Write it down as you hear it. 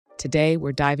Today,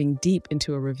 we're diving deep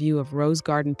into a review of Rose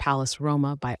Garden Palace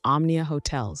Roma by OMNIA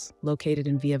Hotels, located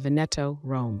in Via Veneto,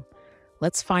 Rome.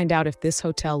 Let's find out if this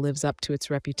hotel lives up to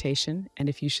its reputation and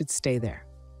if you should stay there.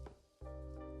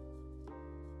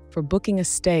 For booking a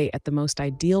stay at the most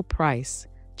ideal price,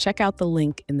 check out the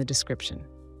link in the description.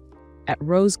 At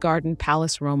Rose Garden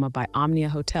Palace Roma by OMNIA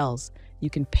Hotels, you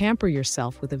can pamper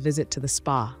yourself with a visit to the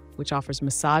spa, which offers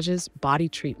massages, body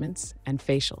treatments, and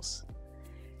facials.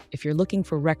 If you're looking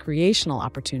for recreational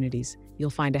opportunities, you'll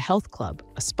find a health club,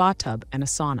 a spa tub, and a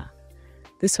sauna.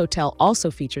 This hotel also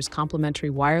features complimentary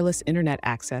wireless internet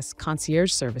access,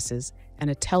 concierge services, and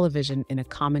a television in a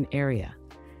common area.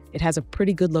 It has a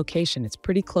pretty good location. It's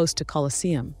pretty close to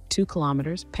Colosseum, 2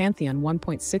 kilometers, Pantheon,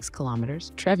 1.6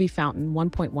 kilometers, Trevi Fountain,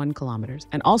 1.1 kilometers,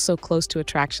 and also close to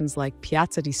attractions like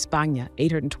Piazza di Spagna,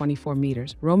 824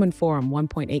 meters, Roman Forum,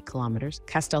 1.8 kilometers,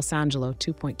 Castel Sangelo,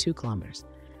 2.2 kilometers.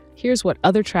 Here's what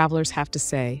other travelers have to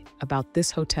say about this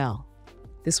hotel.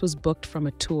 This was booked from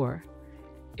a tour.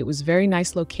 It was very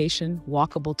nice location,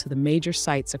 walkable to the major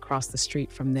sites across the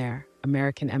street from there,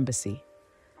 American Embassy.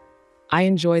 I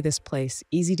enjoy this place,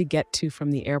 easy to get to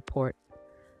from the airport.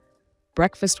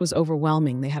 Breakfast was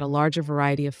overwhelming. They had a larger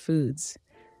variety of foods.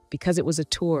 Because it was a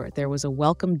tour, there was a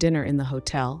welcome dinner in the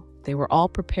hotel. They were all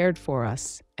prepared for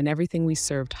us, and everything we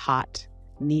served hot,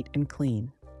 neat, and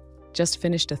clean. Just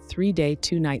finished a 3-day,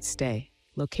 2-night stay.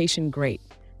 Location great.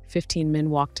 15-minute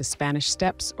walk to Spanish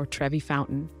Steps or Trevi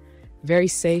Fountain. Very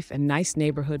safe and nice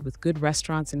neighborhood with good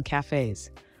restaurants and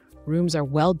cafes. Rooms are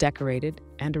well decorated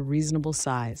and a reasonable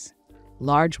size.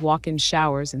 Large walk-in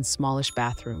showers and smallish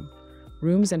bathroom.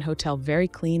 Rooms and hotel very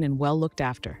clean and well looked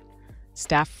after.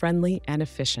 Staff friendly and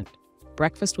efficient.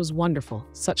 Breakfast was wonderful,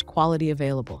 such quality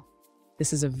available.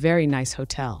 This is a very nice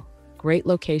hotel. Great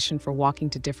location for walking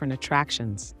to different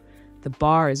attractions. The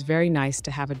bar is very nice to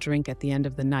have a drink at the end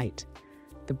of the night.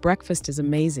 The breakfast is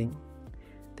amazing.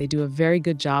 They do a very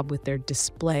good job with their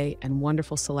display and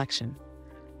wonderful selection.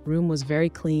 Room was very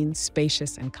clean,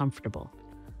 spacious, and comfortable.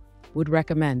 Would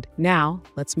recommend. Now,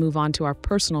 let's move on to our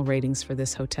personal ratings for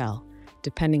this hotel,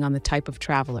 depending on the type of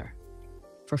traveler.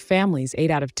 For families,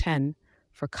 8 out of 10.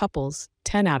 For couples,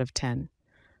 10 out of 10.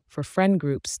 For friend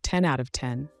groups, 10 out of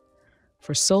 10.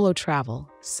 For solo travel,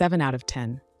 7 out of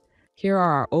 10. Here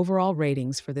are our overall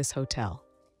ratings for this hotel.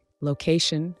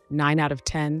 Location, 9 out of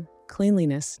 10.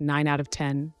 Cleanliness, 9 out of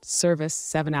 10. Service,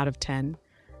 7 out of 10.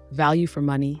 Value for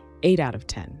money, 8 out of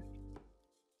 10.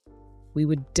 We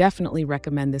would definitely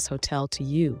recommend this hotel to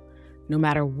you, no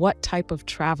matter what type of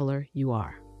traveler you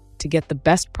are. To get the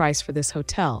best price for this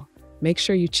hotel, make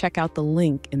sure you check out the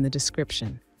link in the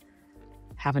description.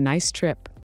 Have a nice trip.